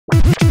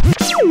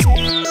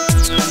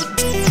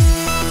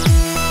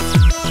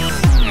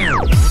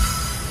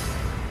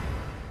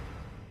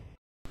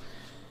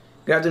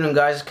Good afternoon,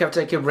 guys.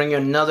 Kevtech here, bringing you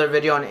another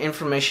video on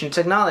information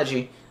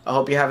technology. I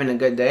hope you're having a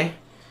good day.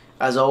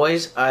 As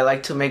always, I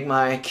like to make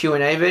my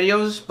Q&A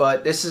videos,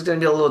 but this is going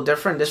to be a little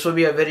different. This will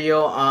be a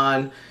video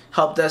on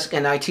Helpdesk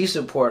and IT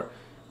support.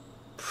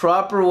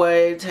 Proper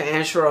way to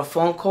answer a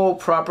phone call,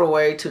 proper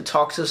way to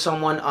talk to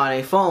someone on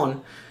a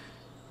phone.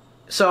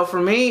 So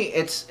for me,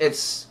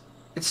 it's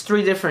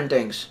three different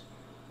things.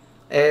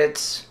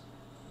 It's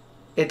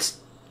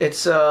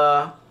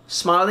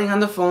smiling on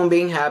the phone,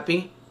 being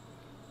happy.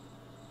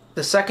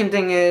 The second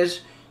thing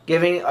is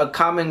giving a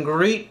common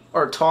greet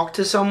or talk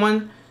to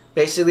someone.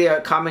 Basically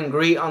a common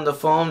greet on the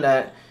phone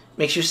that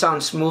makes you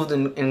sound smooth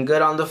and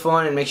good on the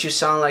phone, and makes you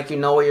sound like you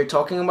know what you're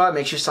talking about,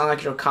 makes you sound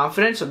like you're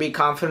confident, so be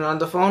confident on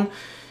the phone.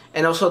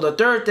 And also the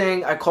third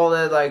thing, I call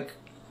it like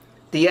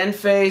the end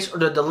phase or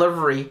the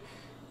delivery,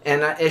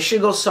 and it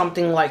should go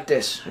something like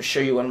this. I'll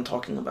show you what I'm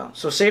talking about.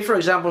 So say for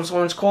example, when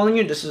someone's calling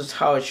you, this is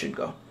how it should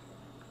go.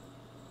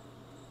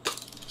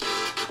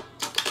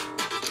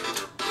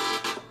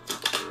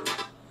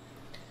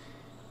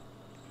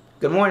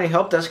 Good morning,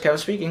 Helpdesk, Kevin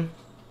speaking.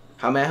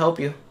 How may I help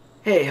you?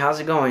 Hey,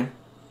 how's it going?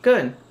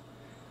 Good.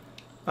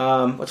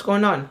 What's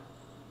going on?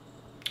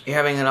 You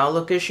having an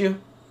Outlook issue?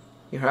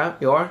 You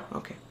are?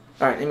 Okay.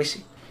 Alright, let me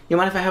see. You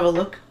mind if I have a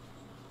look?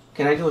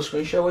 Can I do a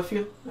screen share with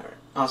you? Alright,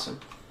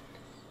 awesome.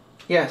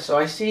 Yeah, so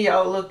I see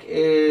Outlook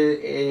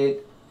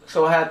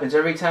so what happens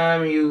every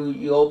time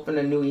you open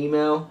a new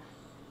email,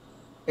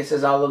 it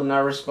says Outlook not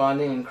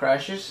responding and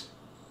crashes.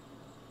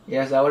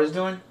 Yeah, is that what it's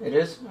doing? It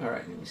is?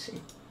 Alright, let me see.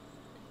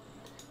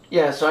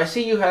 Yeah, so I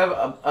see you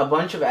have a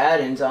bunch of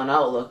add-ins on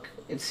Outlook.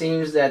 It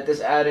seems that this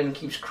add-in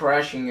keeps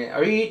crashing it.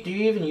 Do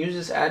you even use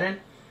this add-in?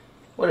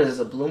 What is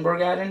this, a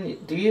Bloomberg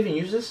add-in? Do you even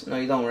use this? No,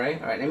 you don't, right?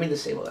 Alright, let me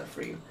disable that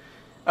for you.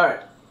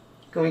 Alright,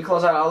 can we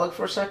close out Outlook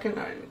for a second?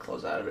 Alright, let me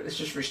close out of it. Let's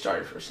just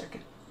restart it for a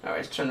second. Alright,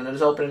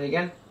 let's open it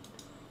again.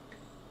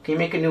 Can you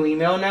make a new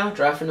email now?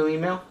 Draft a new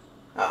email?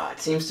 Ah, it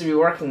seems to be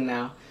working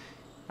now.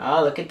 Ah,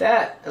 look at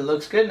that. It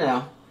looks good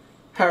now.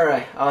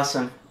 Alright,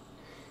 awesome.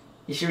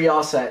 You should be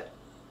all set.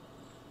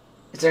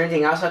 Is there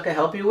anything else I can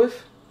help you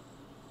with?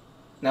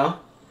 No?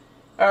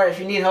 Alright, if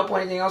you need help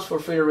with anything else, feel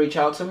free to reach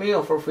out to me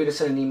or feel free to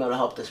send an email to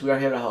Helpdesk. We are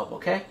here to help,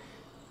 okay?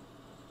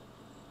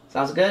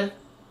 Sounds good?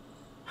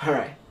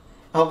 Alright.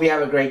 I hope you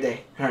have a great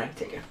day. Alright,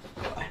 take care.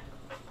 Bye.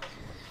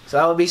 So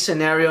that would be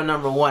scenario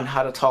number one,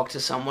 how to talk to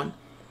someone.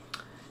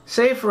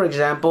 Say, for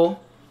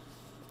example,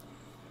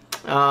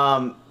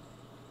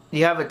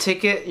 you have a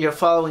ticket, you're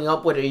following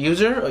up with a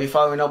user or you're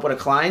following up with a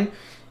client,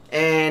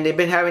 and they've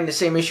been having the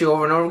same issue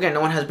over and over again. No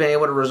one has been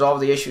able to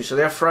resolve the issue, so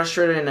they're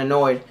frustrated and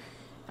annoyed.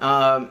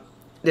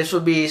 This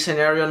would be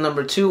scenario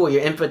number two, where you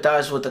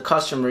empathize with the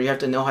customer. You have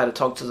to know how to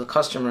talk to the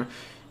customer.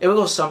 It will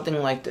go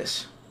something like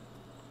this.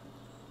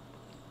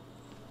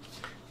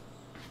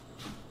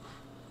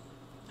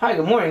 Hi,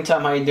 good morning,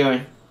 Tom. How you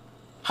doing?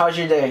 How's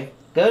your day?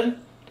 Good?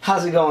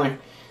 How's it going?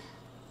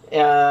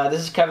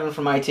 This is Kevin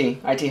from IT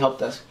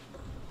Helpdesk.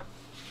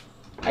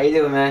 How you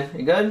doing, man?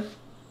 You good?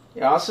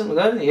 You're awesome?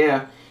 Good?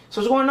 Yeah. So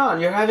what's going on?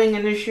 You're having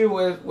an issue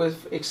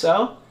with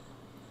Excel?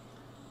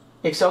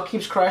 Excel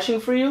keeps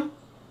crashing for you?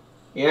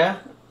 Yeah?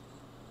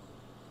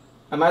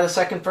 Am I the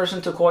second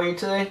person to call you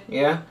today?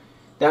 Yeah?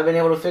 They haven't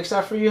been able to fix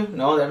that for you?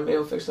 No, they haven't been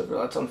able to fix that for you?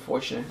 That's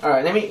unfortunate.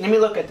 Alright, let me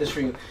look at this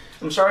for you.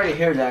 I'm sorry to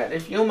hear that.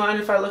 If you don't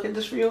mind if I look at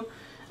this for you,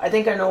 I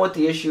think I know what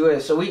the issue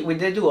is. So we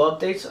did do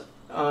updates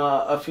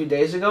a few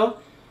days ago.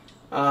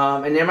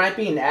 And there might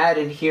be an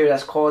add-in here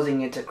that's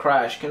causing it to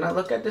crash. Can I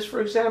look at this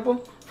for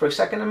example? For a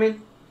second, I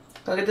mean?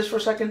 Can I get this for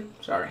a second?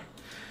 Sorry.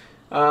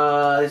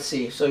 Let's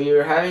see. So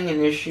you're having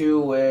an issue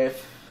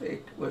with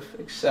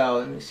Excel.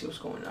 Let me see what's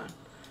going on.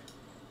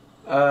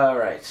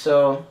 Alright,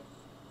 so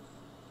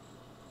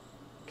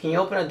can you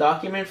open a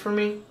document for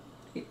me?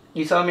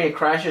 You telling me it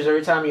crashes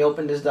every time you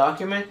open this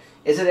document?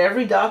 Is it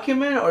every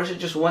document or is it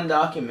just one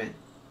document?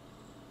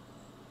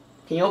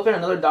 Can you open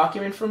another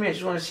document for me? I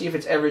just want to see if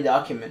it's every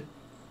document.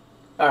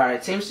 Alright,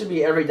 it seems to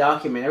be every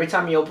document. Every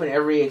time you open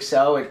every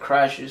Excel, it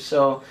crashes.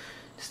 So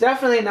it's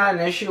definitely not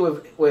an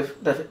issue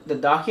with the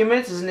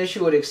documents. It's an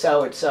issue with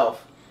Excel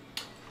itself.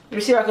 Let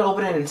me see if I can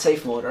open it in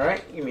safe mode,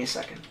 alright? Give me a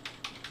second.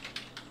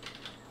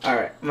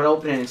 Alright, I'm going to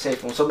open it in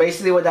safe mode. So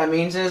basically what that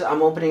means is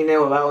I'm opening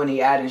it without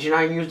any add-ins. You know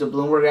how you use the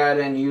Bloomberg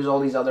add-in, you use all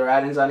these other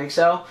add-ins on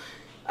Excel?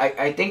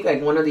 I think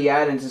like one of the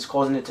add-ins is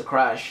causing it to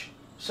crash.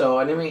 So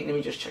let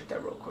me just check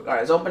that real quick.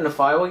 Alright, let's open the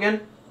file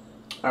again.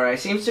 Alright,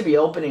 it seems to be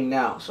opening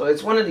now. So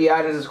it's one of the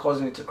add-ins that's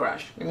causing it to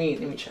crash. Let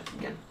me check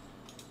again.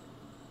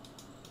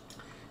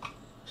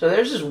 So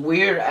there's this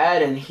weird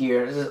add-in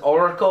here. This is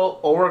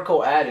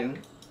Oracle add-in.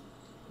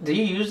 Do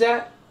you use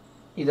that?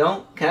 You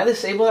don't? Can I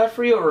disable that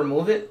for you or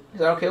remove it? Is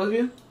that okay with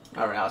you?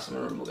 Alright, awesome. I'm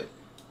going to remove it.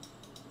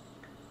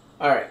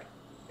 Alright.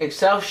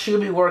 Excel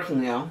should be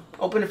working now.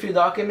 Open a few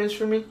documents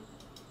for me.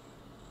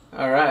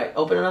 Alright.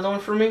 Open another one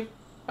for me.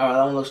 Alright,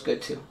 that one looks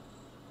good too.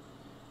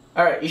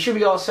 Alright, you should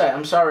be all set.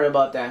 I'm sorry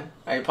about that.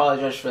 I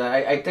apologize for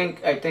that. I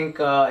think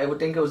I would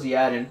think it was the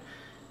add-in.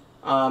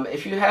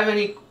 If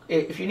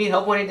you need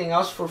help with anything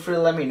else, feel free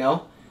to let me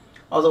know.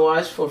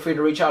 Otherwise, feel free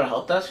to reach out to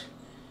Helpdesk.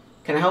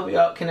 Can I help you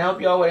out? Can I help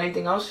you out with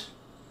anything else?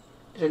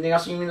 Is there anything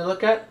else you need to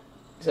look at?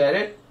 Is that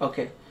it?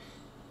 Okay.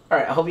 All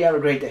right. I hope you have a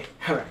great day.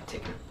 All right.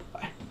 Take care.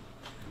 Bye.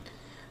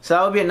 So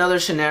that would be another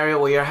scenario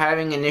where you're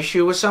having an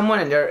issue with someone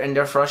and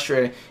they're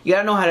frustrated. You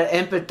gotta know how to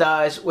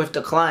empathize with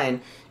the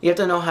client. You have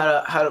to know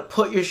how to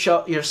put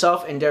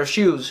yourself in their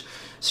shoes.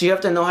 So you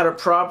have to know how to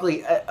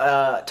properly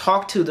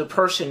talk to the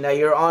person that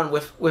you're on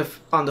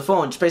on the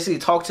phone. Just basically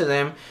talk to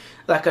them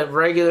like a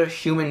regular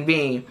human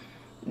being.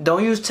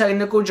 Don't use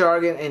technical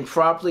jargon, and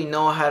properly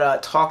know how to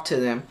talk to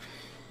them.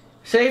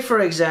 Say, for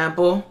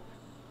example,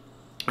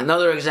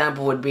 another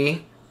example would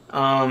be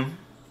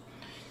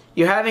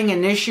you're having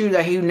an issue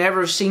that you've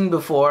never seen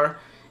before,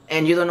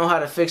 and you don't know how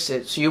to fix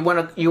it. So you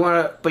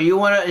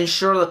wanna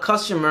ensure the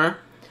customer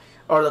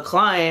or the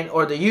client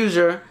or the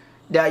user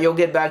that you'll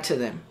get back to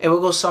them. It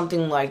will go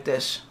something like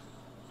this.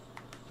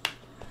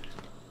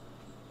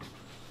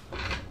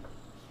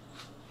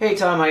 Hey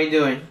Tom, how you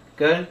doing?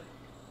 Good.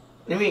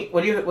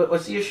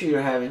 What's the issue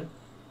you're having?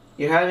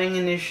 You're having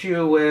an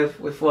issue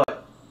with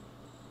what?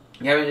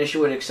 You're having an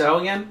issue with Excel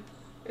again?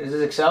 Is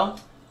this Excel?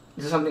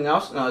 Is this something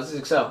else? No, this is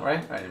Excel,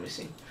 right? Alright, let me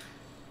see.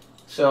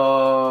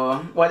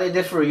 So what they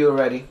did for you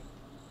already?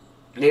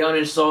 They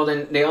reinstalled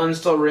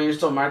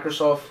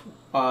Microsoft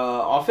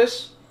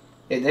Office.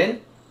 They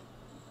did.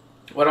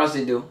 What else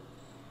they do?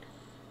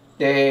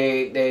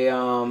 They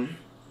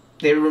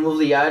remove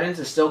the items.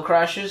 It still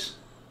crashes.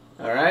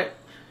 All right.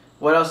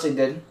 What else they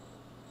did?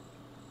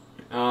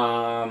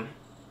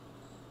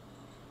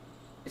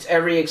 It's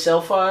every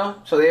Excel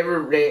file. So they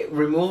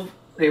remove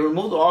the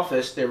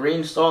Office. They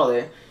reinstall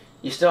it.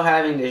 You're still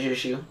having this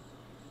issue.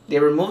 They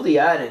remove the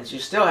add-ins.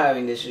 You're still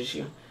having this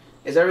issue.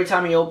 Is every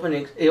time you open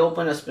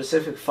a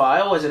specific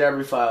file, or is it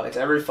every file? It's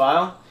every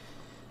file.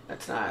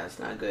 That's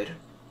not good.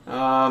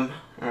 All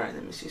right,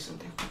 let me see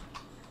something.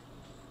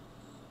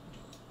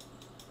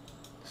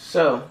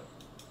 So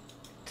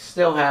it's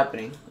still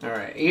happening. All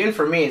right, even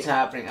for me, it's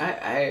happening.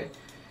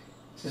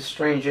 It's a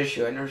strange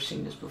issue. I've never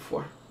seen this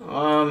before.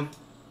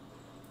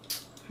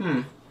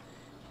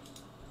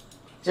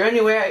 Is there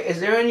any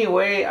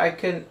way I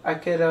could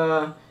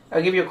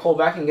I'll give you a call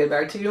back and get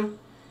back to you?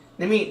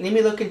 Let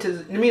me look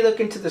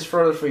into this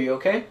further for you,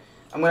 okay?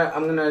 I'm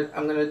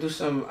gonna do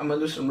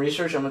some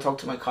research. I'm gonna talk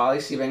to my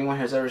colleagues, see if anyone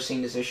has ever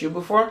seen this issue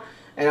before,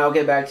 and I'll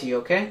get back to you,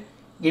 okay?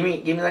 Give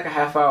me like a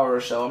half hour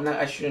or so.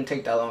 I shouldn't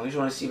take that long. I just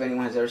want to see if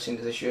anyone has ever seen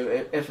this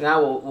issue. If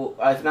not, I'll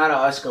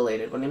escalate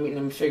it. But let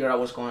me figure out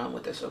what's going on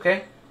with this,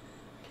 okay?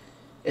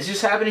 Is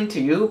this happening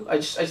to you? I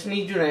just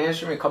need you to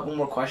answer me a couple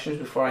more questions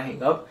before I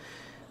hang up.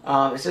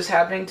 Is this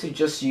happening to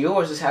just you,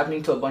 or is this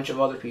happening to a bunch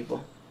of other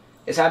people?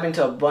 It's happening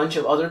to a bunch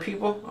of other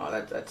people? Oh,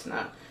 that's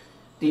not.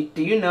 Do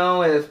you know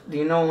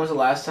when was the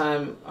last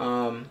time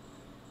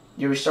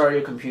you restarted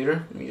your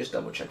computer? Let me just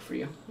double check for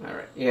you. All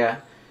right.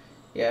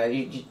 Yeah,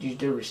 you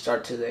did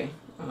restart today.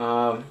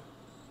 You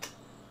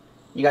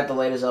got the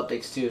latest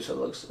updates too, so it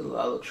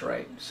looks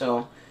right.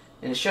 So,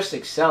 and it's just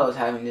Excel is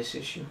having this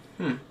issue.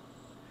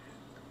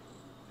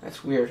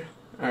 That's weird.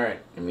 All right.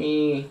 Let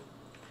me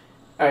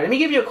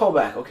give you a call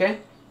back, okay?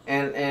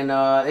 And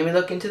let me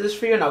look into this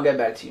for you, and I'll get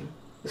back to you.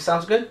 This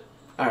sounds good?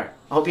 All right.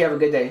 I hope you have a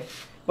good day.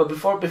 But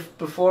before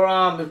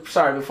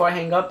I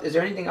hang up, is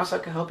there anything else I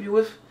can help you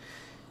with?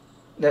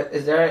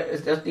 Is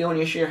that the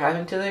only issue you're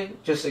having today?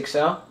 Just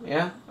Excel?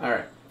 Yeah? All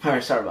right.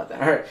 Sorry about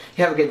that. All right.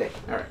 You have a good day.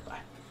 All right. Bye.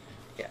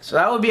 Yeah. So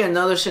that would be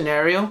another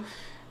scenario.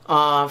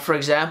 For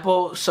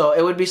example, so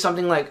it would be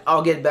something like,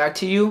 I'll get back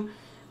to you.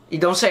 You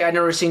don't say, I've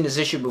never seen this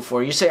issue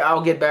before. You say,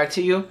 I'll get back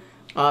to you.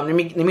 Let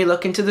me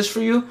look into this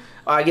for you.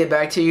 I'll get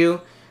back to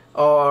you.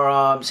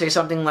 Or say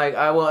something like,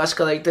 I will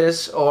escalate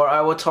this, or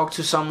I will talk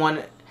to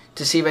someone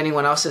to see if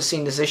anyone else has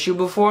seen this issue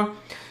before.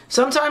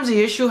 Sometimes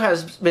the issue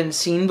has been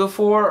seen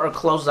before or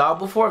closed out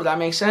before, if that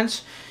makes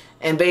sense.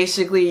 And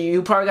basically,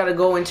 you probably got to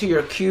go into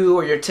your queue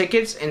or your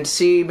tickets and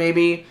see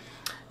maybe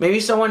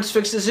someone's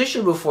fixed this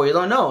issue before. You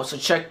don't know. So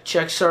check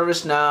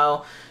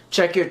ServiceNow,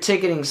 check your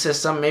ticketing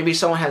system. Maybe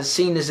someone has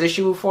seen this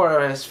issue before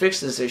or has fixed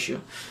this issue.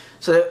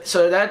 So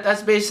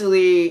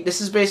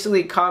this is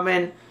basically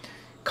common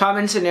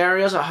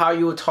scenarios of how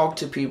you would talk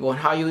to people and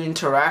how you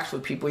interact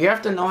with people. You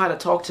have to know how to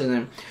talk to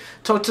them.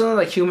 Talk to them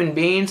like human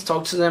beings.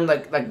 Talk to them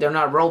like they're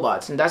not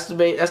robots. And that's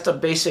the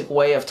basic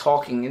way of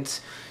talking.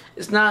 It's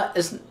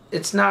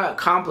not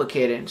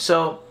complicated.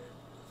 So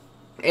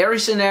every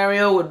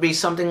scenario would be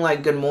something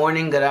like good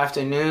morning, good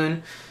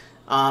afternoon.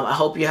 I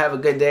hope you have a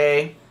good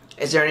day.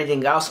 Is there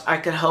anything else I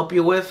could help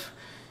you with?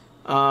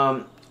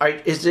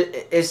 Is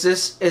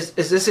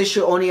this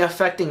issue only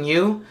affecting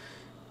you?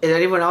 Is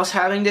anyone else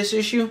having this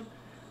issue?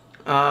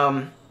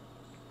 Do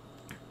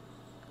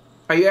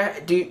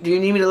you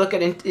need me to look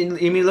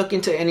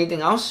into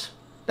anything else?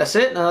 That's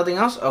it? Nothing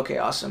else? Okay,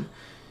 awesome.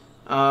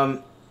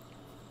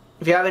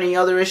 If you have any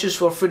other issues,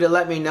 feel free to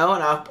let me know,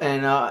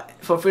 and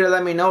feel free to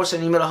let me know or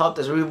send an email to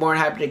Helpdesk. We'll be more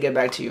than happy to get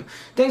back to you.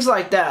 Things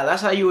like that.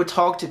 That's how you would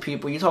talk to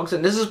people. You talk to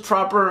them. This is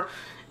proper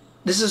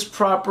This is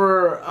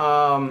proper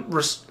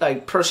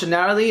like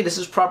personality. This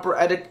is proper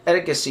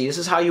etiquette. This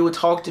is how you would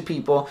talk to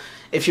people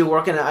if you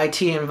work in an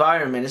IT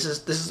environment. This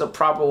is a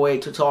proper way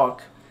to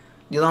talk.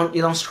 You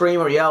don't scream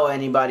or yell at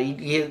anybody.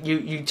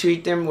 You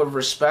treat them with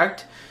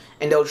respect,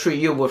 and they'll treat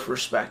you with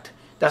respect.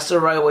 That's the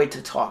right way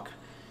to talk.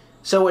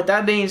 So with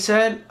that being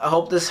said, I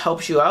hope this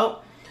helps you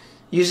out.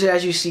 Use it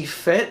as you see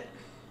fit.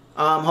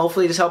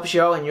 Hopefully this helps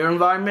you out in your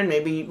environment.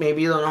 Maybe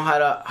you don't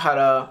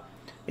know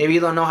maybe you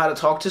don't know how to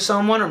talk to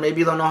someone, or maybe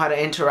you don't know how to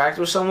interact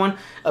with someone,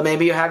 or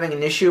maybe you're having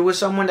an issue with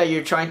someone that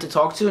you're trying to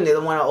talk to and they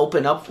don't want to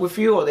open up with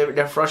you, or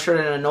they're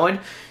frustrated and annoyed.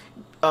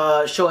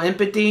 Show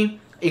empathy.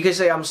 You can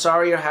say, I'm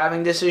sorry you're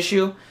having this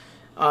issue.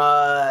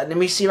 Let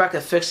me see if I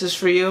can fix this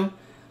for you.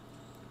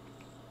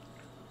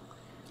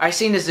 I've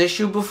seen this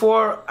issue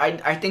before.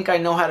 I think I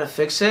know how to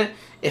fix it.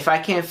 If I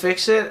can't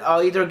fix it,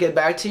 I'll either get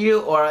back to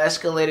you or I'll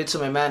escalate it to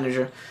my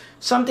manager.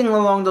 Something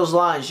along those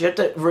lines. You have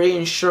to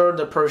reinsure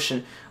the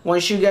person.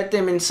 Once you get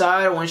them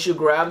inside, or once you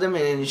grab them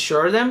and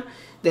insure them,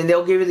 then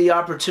they'll give you the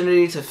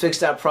opportunity to fix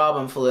that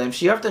problem for them.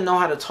 So you have to know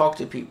how to talk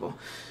to people.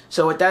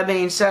 So with that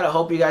being said, I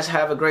hope you guys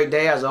have a great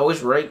day. As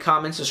always, rate,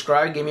 comment,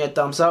 subscribe, give me a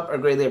thumbs up. I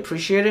greatly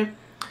appreciate it.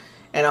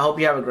 And I hope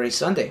you have a great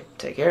Sunday.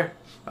 Take care.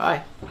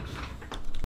 Bye.